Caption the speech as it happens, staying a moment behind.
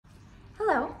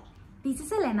Hello, this is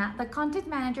Elena, the content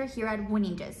manager here at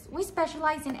WooNinjas. We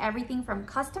specialize in everything from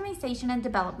customization and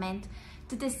development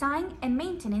to design and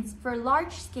maintenance for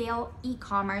large-scale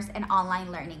e-commerce and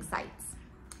online learning sites.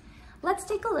 Let's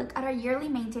take a look at our yearly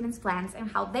maintenance plans and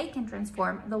how they can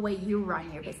transform the way you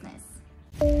run your business.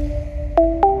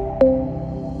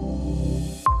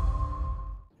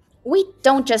 We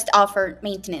don't just offer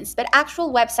maintenance, but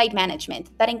actual website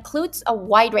management that includes a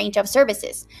wide range of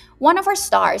services. One of our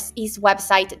stars is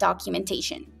website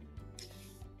documentation.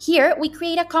 Here, we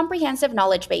create a comprehensive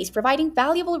knowledge base providing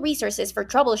valuable resources for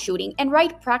troubleshooting and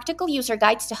write practical user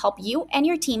guides to help you and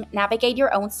your team navigate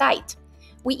your own site.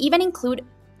 We even include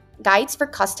guides for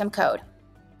custom code.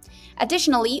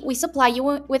 Additionally, we supply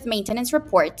you with maintenance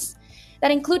reports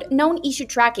that include known issue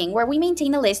tracking, where we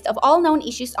maintain a list of all known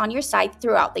issues on your site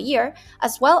throughout the year,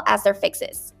 as well as their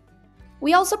fixes.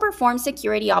 We also perform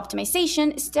security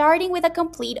optimization, starting with a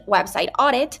complete website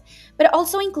audit, but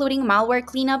also including malware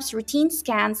cleanups, routine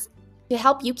scans to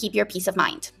help you keep your peace of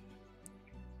mind.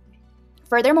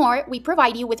 Furthermore, we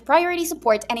provide you with priority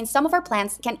support, and in some of our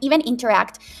plans can even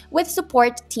interact with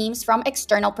support teams from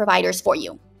external providers for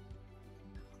you.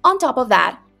 On top of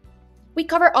that, we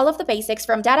cover all of the basics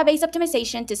from database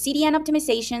optimization to CDN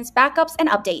optimizations, backups, and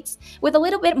updates, with a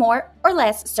little bit more or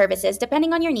less services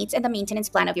depending on your needs and the maintenance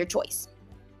plan of your choice.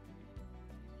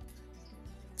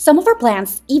 Some of our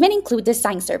plans even include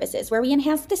design services, where we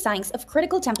enhance designs of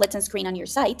critical templates and screen on your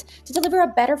site to deliver a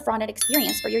better front-end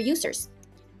experience for your users.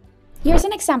 Here's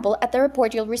an example at the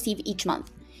report you'll receive each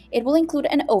month. It will include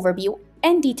an overview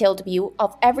and detailed view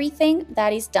of everything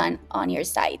that is done on your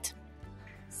site.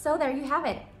 So there you have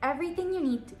it, everything you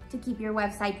need to keep your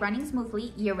website running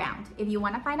smoothly year-round. If you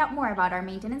want to find out more about our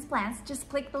maintenance plans, just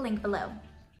click the link below.